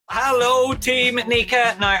Hello, Team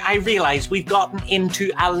Nika. Now, I realise we've gotten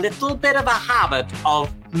into a little bit of a habit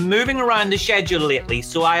of moving around the schedule lately,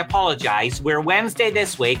 so I apologise. We're Wednesday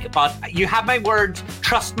this week, but you have my word.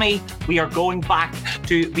 Trust me, we are going back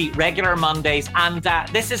to the regular Mondays, and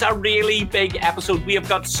this is a really big episode. We have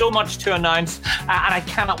got so much to announce, and I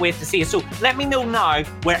cannot wait to see you. So let me know now,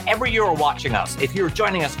 wherever you're watching us, if you're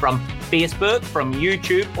joining us from Facebook, from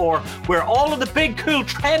YouTube, or where all of the big, cool,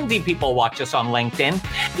 trendy people watch us on LinkedIn,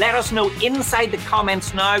 let us know inside the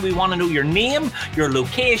comments now. We want to know your name, your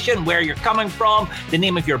location, where you're coming from, the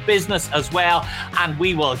name of your business as well, and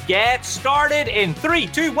we will get started in 3,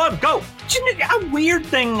 2, 1, go. A weird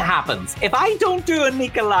thing happens. If I don't do a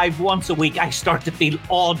Nika Live once a week, I start to feel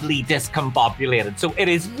oddly discombobulated. So it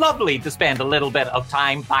is lovely to spend a little bit of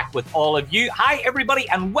time back with all of you. Hi, everybody,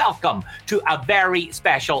 and welcome to a very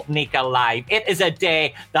special Nika Live. It is a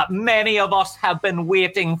day that many of us have been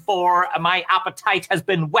waiting for. My appetite has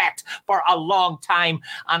been whet for a long time,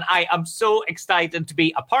 and I am so excited to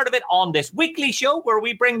be a part of it on this weekly show where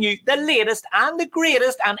we bring you the latest and the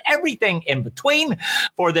greatest and everything in between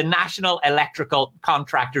for the National Electrical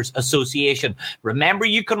Contractors Association. Remember,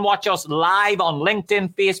 you can watch us live on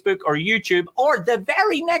LinkedIn, Facebook, or YouTube, or the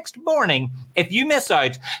very next morning. If you miss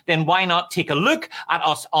out, then why not take a look at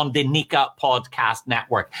us on the Nika Podcast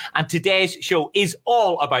Network? And today's show is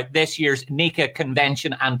all about this year's Nika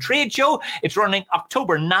Convention and Trade Show. It's running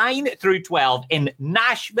October 9 through 12 in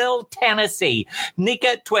Nashville, Tennessee.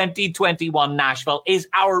 Nika 2021 Nashville is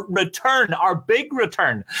our return, our big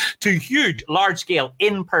return to huge, large-scale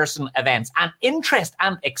in-person events. And interest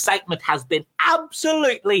and excitement has been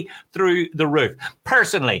absolutely through the roof.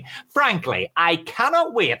 Personally, frankly, I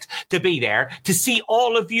cannot wait to be there, to see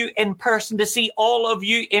all of you in person, to see all of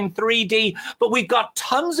you in 3D. But we've got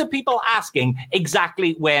tons of people asking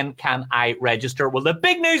exactly when can I register. Well, the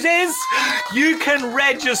big news is you can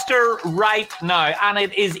register right now, and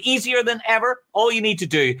it is easier than ever. All you need to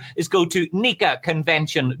do is go to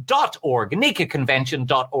nikaconvention.org,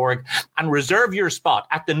 nikaconvention.org, and reserve your spot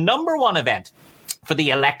at the #1 event for the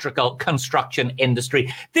electrical construction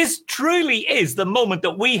industry. This truly is the moment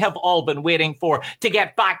that we have all been waiting for, to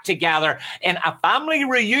get back together in a family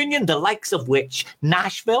reunion, the likes of which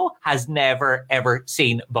Nashville has never, ever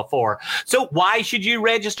seen before. So why should you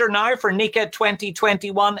register now for Nika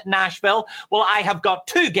 2021 Nashville? Well, I have got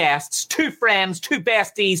two guests, two friends, two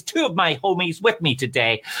besties, two of my homies with me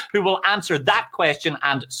today who will answer that question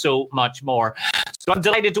and so much more. So I'm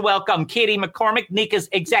delighted to welcome Katie McCormick, Nika's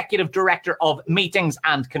Executive Director of Meetings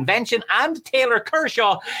and Convention, and Taylor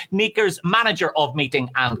Kershaw, Nika's Manager of Meeting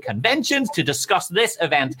and Conventions, to discuss this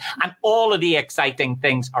event and all of the exciting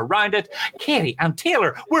things around it. Katie and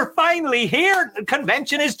Taylor, we're finally here. The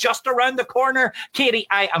convention is just around the corner. Katie,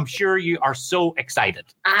 I am sure you are so excited.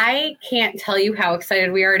 I can't tell you how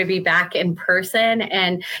excited we are to be back in person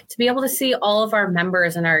and to be able to see all of our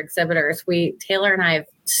members and our exhibitors. Taylor and I have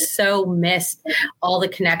so missed all the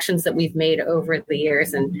connections that we've made over the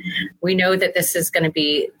years, and we know that this is going to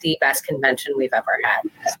be the best convention we've ever had.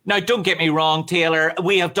 Now, don't get me wrong, Taylor,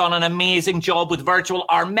 we have done an amazing job with virtual.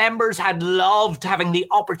 Our members had loved having the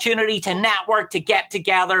opportunity to network, to get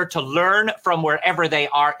together, to learn from wherever they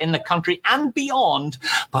are in the country and beyond,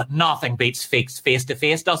 but nothing beats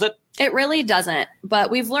face-to-face, does it? It really doesn't, but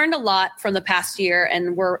we've learned a lot from the past year,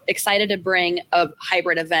 and we're excited to bring a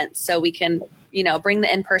hybrid event so we can bring the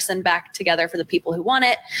in-person back together for the people who want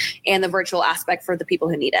it and the virtual aspect for the people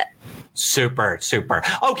who need it. Super, super.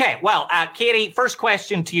 Okay, well, Katie, first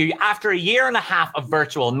question to you. After a year and a half of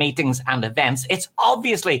virtual meetings and events, it's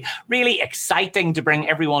obviously really exciting to bring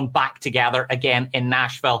everyone back together again in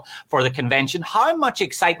Nashville for the convention. How much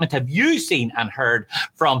excitement have you seen and heard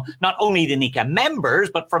from not only the Nika members,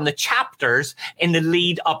 but from the chapters in the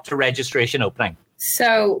lead up to registration opening?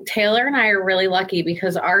 So Taylor and I are really lucky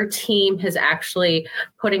because our team is actually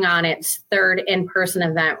putting on its third in-person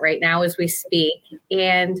event right now as we speak.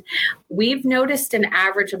 And we've noticed an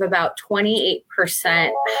average of about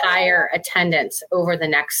 28% higher attendance over the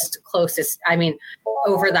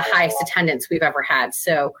highest attendance we've ever had.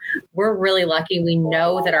 So we're really lucky. We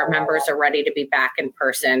know that our members are ready to be back in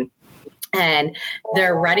person. And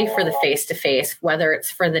they're ready for the face-to-face, whether it's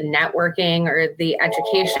for the networking or the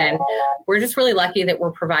education. We're just really lucky that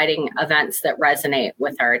we're providing events that resonate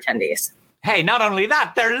with our attendees. Hey, not only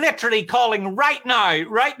that, they're literally calling right now,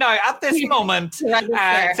 at this moment.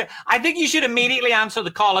 I think you should immediately answer the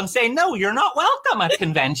call and say, no, you're not welcome at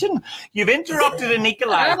convention. You've interrupted Anika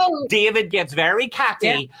Live. David gets very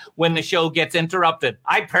catty when the show gets interrupted.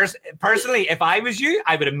 I personally, if I was you,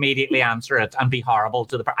 I would immediately answer it and be horrible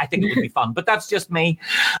to the I think it would be fun, but that's just me.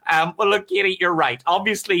 Well, look, Katie, you're right.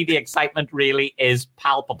 Obviously, the excitement really is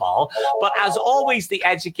palpable, but as always, the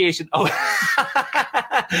education... Oh,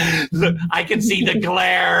 look, I can see the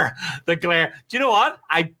glare. Do you know what?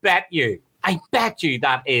 I bet you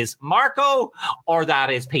that is Marco or that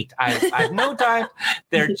is Pete. I've no doubt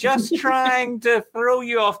they're just trying to throw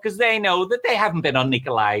you off because they know that they haven't been on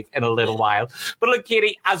Nika Live in a little while. But look,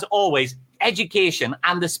 Katie, as always, education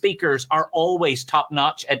and the speakers are always top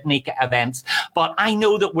notch at Nika events. But I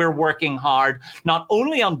know that we're working hard, not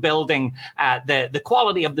only on building the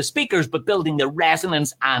quality of the speakers, but building the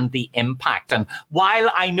resonance and the impact. And while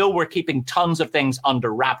I know we're keeping tons of things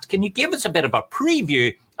under wraps, can you give us a bit of a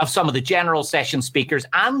preview of some of the general session speakers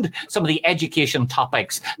and some of the education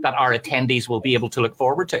topics that our attendees will be able to look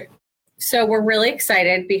forward to? So we're really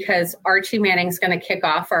excited because Archie Manning is going to kick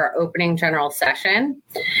off our opening general session.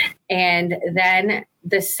 And then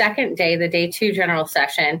the second day, the day 2 general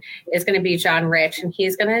session, is going to be John Rich, and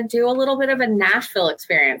he's going to do a little bit of a Nashville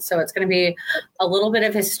experience. So it's going to be a little bit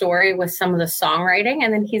of his story with some of the songwriting,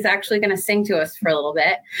 and then he's actually going to sing to us for a little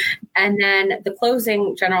bit. And then the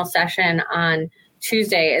closing general session on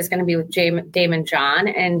Tuesday is going to be with Damon John,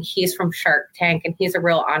 and he's from Shark Tank, and he's a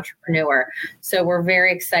real entrepreneur. So we're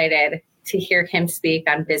very excited to hear him speak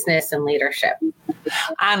on business and leadership.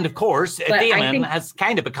 And of course, Damon has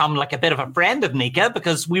kind of become like a bit of a friend of Nika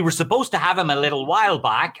because we were supposed to have him a little while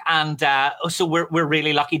back. And so we're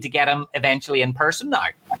really lucky to get him eventually in person now.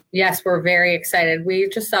 Yes, we're very excited. We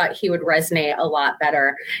just thought he would resonate a lot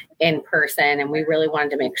better in person, and we really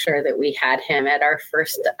wanted to make sure that we had him at our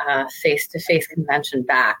first face-to-face convention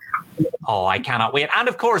back. Oh, I cannot wait. And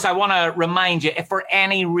of course, I want to remind you, if for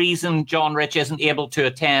any reason John Rich isn't able to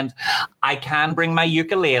attend, I can bring my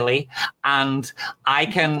ukulele and I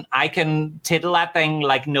can tiddle that thing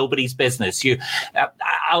like nobody's business.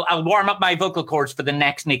 I'll warm up my vocal cords for the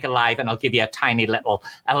next Nika Live, and I'll give you a tiny little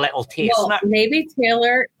taste. Well, maybe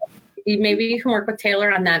Taylor, maybe you can work with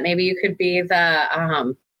Taylor on that. Maybe you could be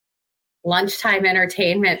the lunchtime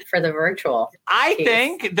entertainment for the virtual. I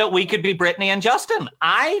think that we could be Brittany and Justin.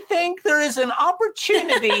 I think there is an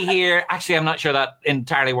opportunity here. Actually, I'm not sure that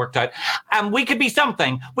entirely worked out. We could be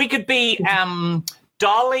something. We could be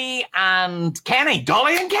Dolly and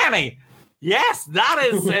Kenny. Yes, that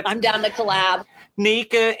is it. I'm down to collab.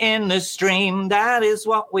 Nika in the stream, that is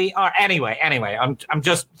what we are. Anyway, I'm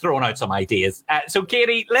just throwing out some ideas. So,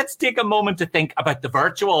 Katie, let's take a moment to think about the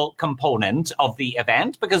virtual component of the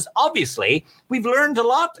event, because obviously we've learned a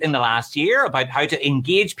lot in the last year about how to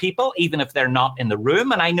engage people, even if they're not in the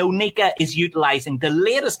room. And I know Nika is utilizing the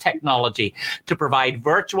latest technology to provide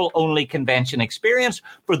virtual-only convention experience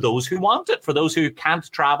for those who want it, for those who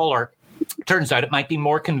can't travel or turns out it might be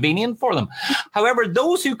more convenient for them. However,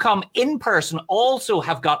 those who come in person also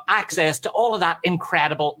have got access to all of that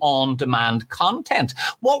incredible on-demand content.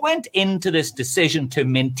 What went into this decision to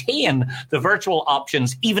maintain the virtual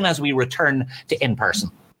options even as we return to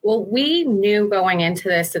in-person? Well, we knew going into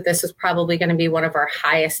this that this was probably going to be one of our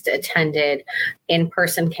highest attended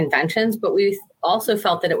in-person conventions, but we also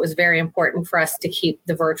felt that it was very important for us to keep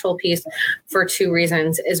the virtual piece for 2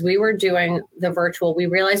 reasons. As we were doing the virtual, we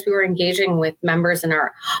realized we were engaging with members in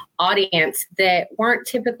our audience that weren't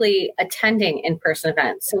typically attending in-person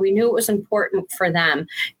events. So we knew it was important for them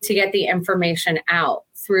to get the information out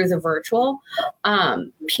through the virtual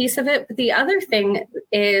piece of it. But the other thing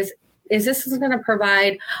is this is going to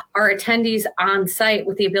provide our attendees on site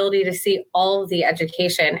with the ability to see all of the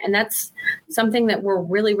education. And that's something that we're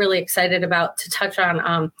really, really excited about to touch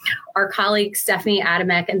on. Our colleague, Stephanie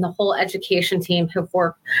Adamek, and the whole education team have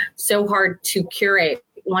worked so hard to curate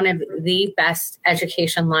one of the best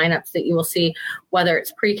education lineups that you will see, whether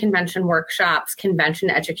it's pre-convention workshops, convention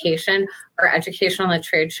education, or education on the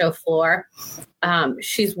trade show floor.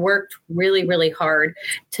 She's worked really, really hard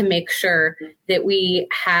to make sure that we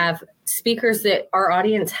have speakers that our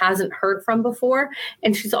audience hasn't heard from before.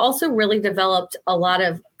 And she's also really developed a lot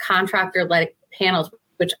of contractor-led panels,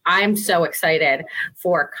 which I'm so excited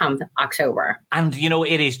for come October. And, you know,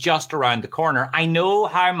 it is just around the corner. I know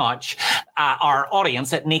how much our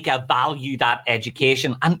audience at Nika value that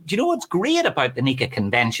education. And do you know what's great about the Nika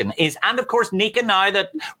convention is, and of course, Nika now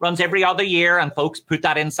that runs every other year, and folks put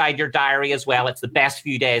that inside your diary as well. It's the best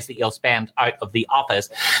few days that you'll spend out of the office,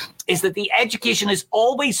 is that the education is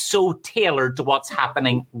always so tailored to what's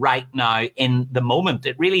happening right now in the moment.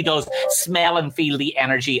 It really does smell and feel the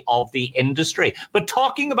energy of the industry. But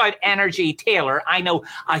talking about energy, Taylor, I know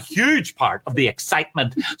a huge part of the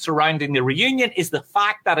excitement surrounding the reunion is the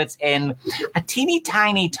fact that it's in a teeny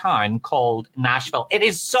tiny town called Nashville. It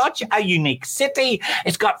is such a unique city.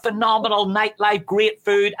 It's got phenomenal nightlife, great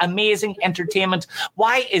food, amazing entertainment.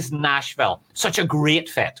 Why is Nashville such a great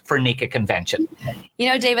fit for NECA Convention? You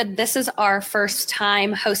know, David, this is our first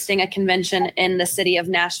time hosting a convention in the city of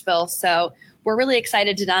Nashville. So we're really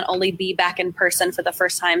excited to not only be back in person for the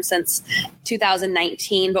first time since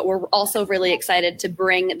 2019, but we're also really excited to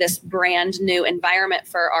bring this brand new environment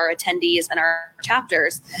for our attendees and our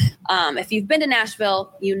chapters. If you've been to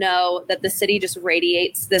Nashville, you know that the city just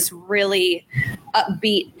radiates this really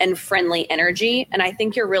upbeat and friendly energy. And I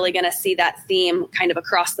think you're really going to see that theme kind of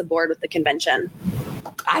across the board with the convention.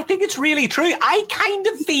 I think it's really true. I kind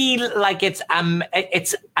of feel like it's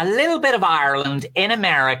a little bit of Ireland in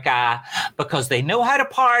America because they know how to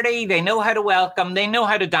party, they know how to welcome, they know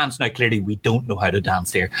how to dance. Now, clearly, we don't know how to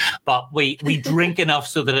dance here, but we drink enough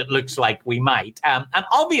so that it looks like we might. And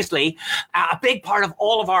obviously, a big part of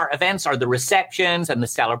all of our events are the receptions and the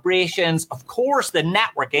celebrations. Of course, the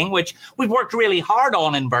networking, which we've worked really hard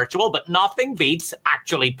on in virtual, but nothing beats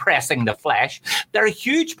actually pressing the flesh. They're a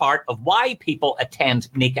huge part of why people attend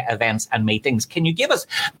NECA events and meetings. Can you give us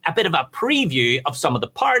a bit of a preview of some of the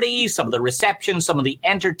parties, some of the receptions, some of the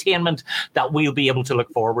entertainment that we'll be able to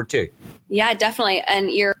look forward to? Yeah, definitely. And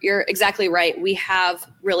you're exactly right. We have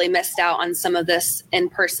really missed out on some of this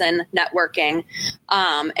in-person networking.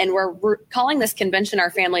 And we're calling this convention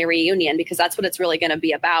our family reunion because that's what it's really going to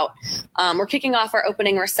be about. We're kicking off our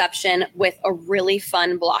opening reception with a really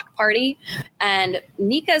fun block party. And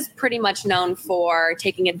NECA is pretty much known for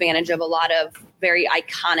taking advantage of a lot of very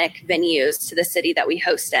iconic venues to the city that we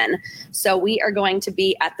host in. So we are going to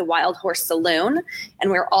be at the Wild Horse Saloon, and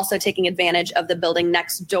we're also taking advantage of the building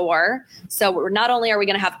next door. So we're not only are we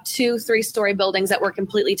going to have 2 3-story buildings that we're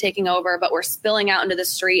completely taking over, but we're spilling out into the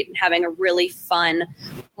street and having a really fun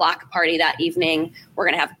block party that evening. We're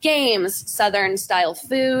going to have games, Southern style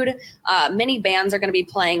food. Many bands are going to be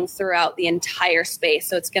playing throughout the entire space.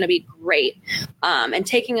 So it's going to be great. And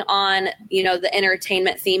taking on, the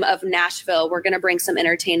entertainment theme of Nashville, we're going to bring some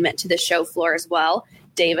entertainment to the show floor as well.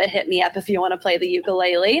 David, hit me up if you want to play the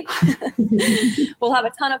ukulele. We'll have a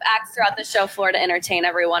ton of acts throughout the show floor to entertain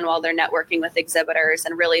everyone while they're networking with exhibitors.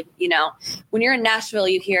 And really, when you're in Nashville,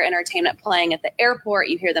 you hear entertainment playing at the airport,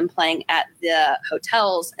 you hear them playing at the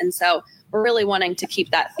hotels. And so we're really wanting to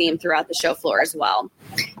keep that theme throughout the show floor as well.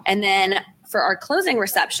 And then for our closing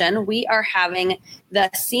reception, we are having the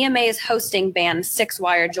CMA's hosting band Six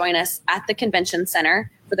Wire join us at the convention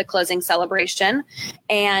center for the closing celebration.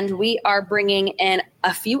 And we are bringing in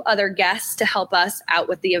a few other guests to help us out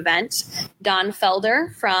with the event. Don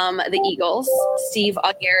Felder from the Eagles, Steve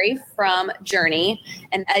Augeri from Journey,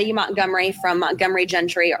 and Eddie Montgomery from Montgomery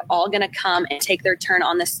Gentry are all going to come and take their turn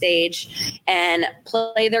on the stage and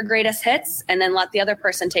play their greatest hits and then let the other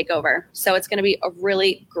person take over. So it's going to be a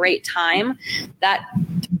really great time. That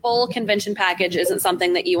full convention package isn't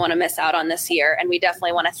something that you want to miss out on this year. And we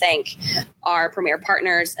definitely want to thank our premier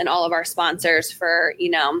partners and all of our sponsors for,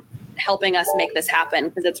 helping us make this happen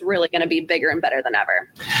because it's really going to be bigger and better than ever.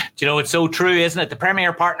 It's so true, isn't it? The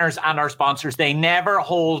premier partners and our sponsors, they never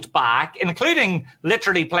hold back, including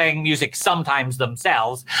literally playing music sometimes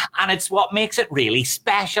themselves. And it's what makes it really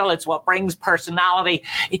special. It's what brings personality.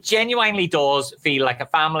 It genuinely does feel like a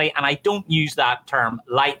family. And I don't use that term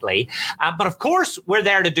lightly. But of course, we're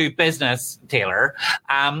there to do business, Taylor.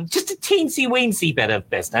 Just a teensy-weensy bit of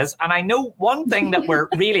business. And I know one thing that we're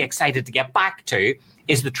really excited to get back to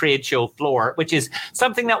is the trade show floor, which is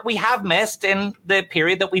something that we have missed in the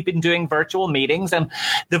period that we've been doing virtual meetings. And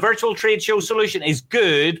the virtual trade show solution is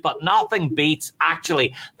good, but nothing beats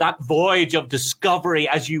actually that voyage of discovery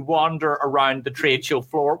as you wander around the trade show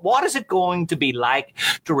floor. What is it going to be like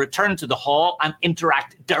to return to the hall and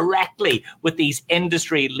interact directly with these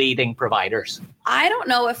industry-leading providers? I don't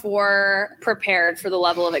know if we're prepared for the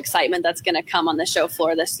level of excitement that's going to come on the show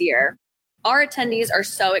floor this year. Our attendees are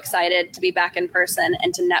so excited to be back in person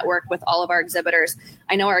and to network with all of our exhibitors.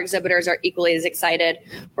 I know our exhibitors are equally as excited.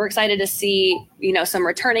 We're excited to see, some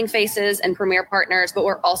returning faces and premier partners, but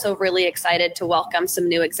we're also really excited to welcome some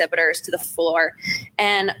new exhibitors to the floor.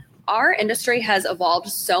 And our industry has evolved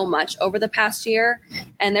so much over the past year,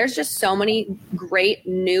 and there's just so many great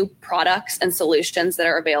new products and solutions that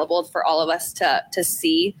are available for all of us to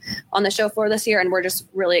see on the show floor this year. And we're just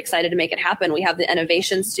really excited to make it happen. We have the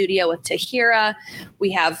Innovation Studio with Tahira. We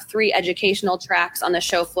have 3 educational tracks on the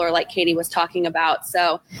show floor, like Katie was talking about.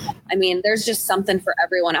 So, I mean, there's just something for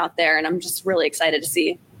everyone out there, and I'm just really excited to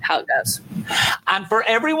see how it goes. And for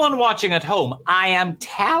everyone watching at home, I am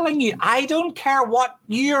telling you, I don't care what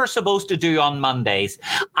you're supposed to do on Mondays.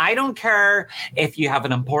 I don't care if you have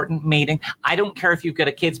an important meeting. I don't care if you've got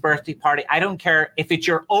a kid's birthday party. I don't care if it's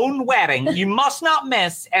your own wedding. You must not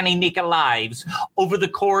miss any Nika Lives over the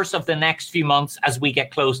course of the next few months as we get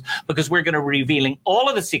close, because we're going to be revealing all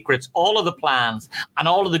of the secrets, all of the plans, and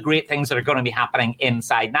all of the great things that are going to be happening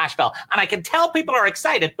inside Nashville. And I can tell people are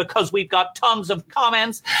excited because we've got tons of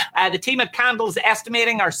comments. The team at Candles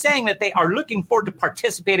Estimating are saying that they are looking forward to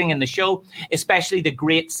participating in the show, especially the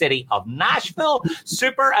great city of Nashville.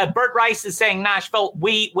 Super. Bert Rice is saying Nashville,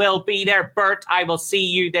 we will be there. Bert, I will see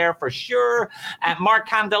you there for sure. Mark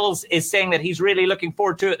Candles is saying that he's really looking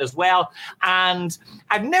forward to it as well. And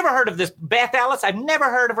I've never heard of this Beth Ellis. I've never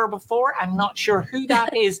heard of her before. I'm not sure who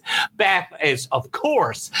that is. Beth is, of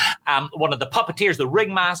course, one of the puppeteers, the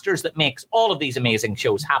ringmasters that makes all of these amazing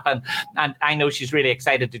shows happen. And I know she's really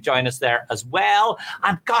excited to join us there as well.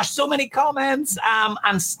 And gosh, so many comments.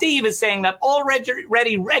 And Steve is saying that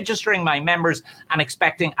already registering my members and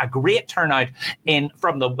expecting a great turnout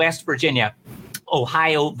from the West Virginia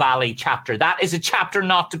Ohio Valley chapter. That is a chapter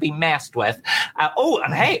not to be messed with.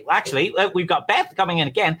 And hey, actually, we've got Beth coming in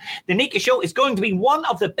again. The Nika Show is going to be one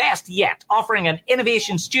of the best yet, offering an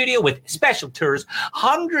innovation studio with special tours,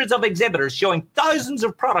 hundreds of exhibitors showing thousands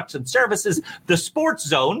of products and services, the Sports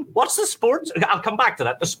Zone. What's the Sports? I'll come back to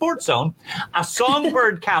that. The Sports Zone, a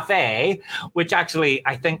Songbird Cafe, which actually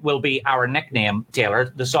I think will be our nickname,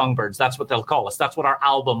 Taylor, the Songbirds. That's what they'll call us. That's what our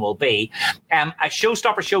album will be. A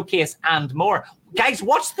Showstopper Showcase and more. Guys,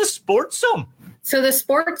 what's the Sports Zone? So the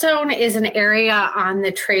Sports Zone is an area on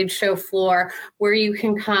the trade show floor where you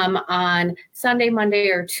can come on Sunday, Monday,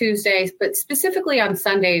 or Tuesdays, but specifically on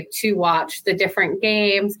Sunday to watch the different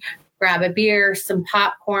games, grab a beer, some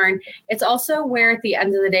popcorn. It's also where at the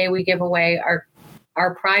end of the day we give away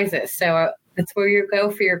our prizes. So that's where you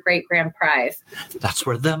go for your great grand prize. That's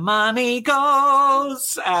where the money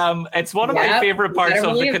goes. It's one of my favorite parts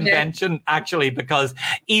of the convention, actually, because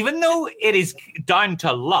even though it is down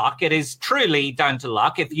to luck, it is truly down to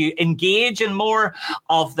luck. If you engage in more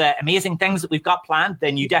of the amazing things that we've got planned,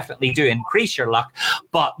 then you definitely do increase your luck.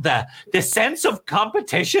 But the sense of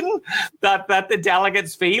competition that the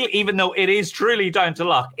delegates feel, even though it is truly down to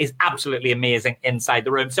luck, is absolutely amazing inside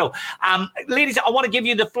the room. So, ladies, I want to give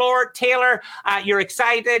you the floor. Taylor, you're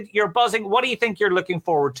excited, you're buzzing. What do you think you're looking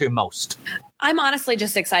forward to most? I'm honestly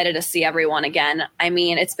just excited to see everyone again. I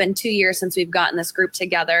mean, it's been 2 years since we've gotten this group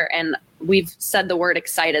together, and we've said the word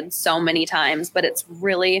excited so many times, but it's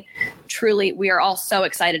really, truly, we are all so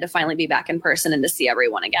excited to finally be back in person and to see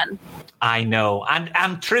everyone again. I know.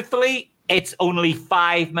 And truthfully, it's only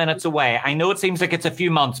 5 minutes away. I know it seems like it's a few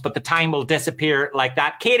months, but the time will disappear like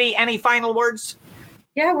that. Katie, any final words?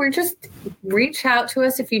 Yeah, we're just reach out to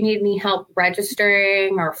us if you need any help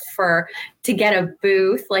registering or to get a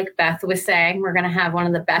booth. Like Beth was saying, we're going to have one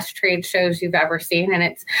of the best trade shows you've ever seen. And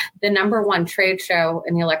it's the #1 trade show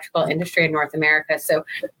in the electrical industry in North America. So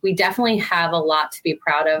we definitely have a lot to be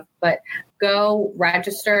proud of, but go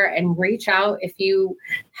register and reach out if you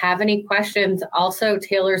have any questions. Also,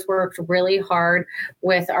 Taylor's worked really hard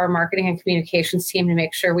with our marketing and communications team to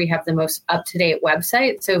make sure we have the most up-to-date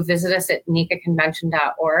website. So visit us at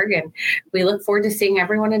nikaconvention.org, and we look forward to seeing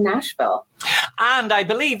everyone in Nashville. And I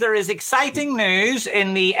believe there is exciting news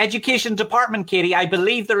in the education department, Katie. I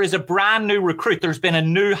believe there is a brand new recruit. There's been a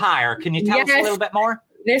new hire. Can you tell us a little bit more?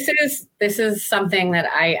 This is something that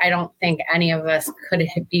I don't think any of us could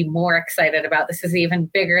be more excited about. This is even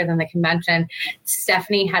bigger than the convention.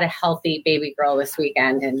 Stephanie had a healthy baby girl this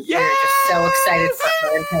weekend, and we're just so excited for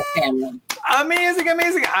her and her family.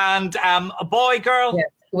 Amazing. And a boy, girl? Yes,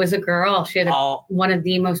 it was a girl. She had one of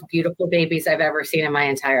the most beautiful babies I've ever seen in my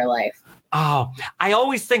entire life. Oh, I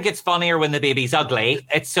always think it's funnier when the baby's ugly.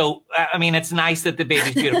 It's so, it's nice that the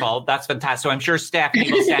baby's beautiful. That's fantastic. So I'm sure Stephanie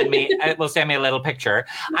will send me a little picture.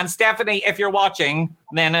 And Stephanie, if you're watching,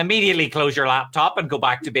 then immediately close your laptop and go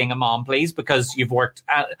back to being a mom, please, because you've worked.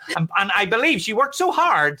 And I believe she worked so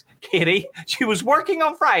hard, Katie. She was working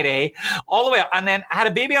on Friday all the way up and then had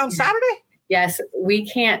a baby on Saturday. Yes, we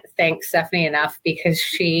can't thank Stephanie enough because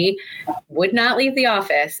she would not leave the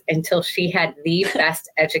office until she had the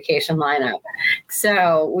best education lineup.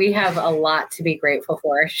 So we have a lot to be grateful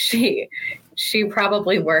for. She She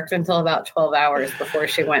probably worked until about 12 hours before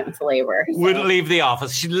she went into labor. So. Wouldn't leave the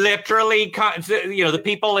office. She literally, the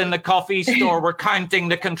people in the coffee store were counting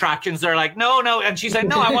the contractions. They're like, no. And she's like,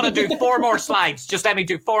 no, I want to do 4 more slides. Just let me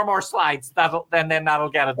do 4 more slides. Then that'll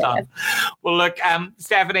get it done. Well, look,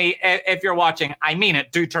 Stephanie, if you're watching, I mean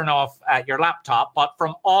it, do turn off your laptop. But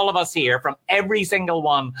from all of us here, from every single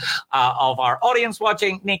one of our audience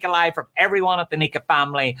watching Nika Live, from everyone at the Nika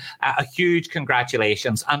family, a huge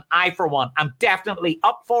congratulations. And I, for one, am definitely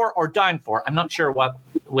up for or down for. I'm not sure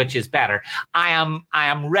which is better. I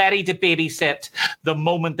am ready to babysit the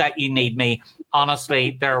moment that you need me.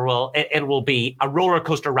 Honestly, it will be a roller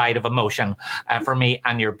coaster ride of emotion for me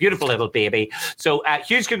and your beautiful little baby. So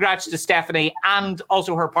huge congrats to Stephanie and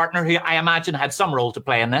also her partner, who I imagine had some role to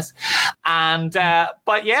play in this. And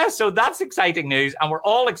but yeah, so that's exciting news, and we're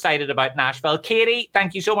all excited about Nashville. Katie,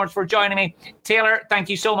 thank you so much for joining me. Taylor, thank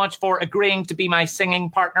you so much for agreeing to be my singing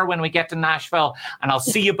partner when we get to Nashville, and I'll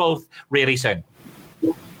see you both really soon.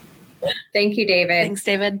 Thank you, David. Thanks,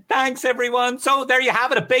 David. Thanks, everyone. So there you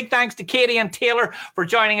have it. A big thanks to Katie and Taylor for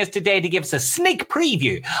joining us today to give us a sneak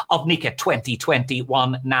preview of Nika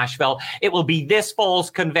 2021 Nashville. It will be this fall's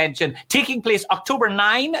convention, taking place October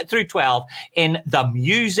 9 through 12 in the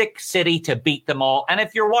Music City to beat them all. And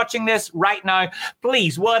if you're watching this right now,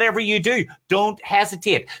 please, whatever you do, don't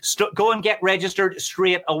hesitate. Go and get registered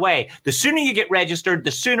straight away. The sooner you get registered,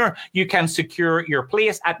 the sooner you can secure your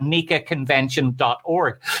place at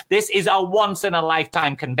nikaconvention.org. This is a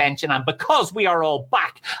once-in-a-lifetime convention, and because we are all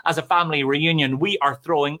back as a family reunion, we are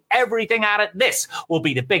throwing everything at it. This will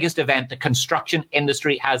be the biggest event the construction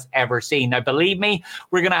industry has ever seen. Now, believe me,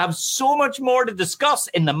 we're going to have so much more to discuss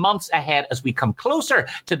in the months ahead as we come closer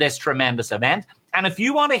to this tremendous event. And if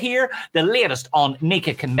you want to hear the latest on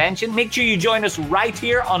Nika Convention, make sure you join us right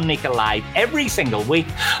here on Nika Live every single week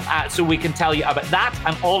so we can tell you about that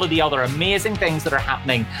and all of the other amazing things that are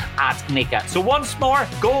happening at Nika. So once more,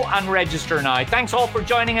 go and register now. Thanks all for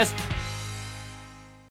joining us.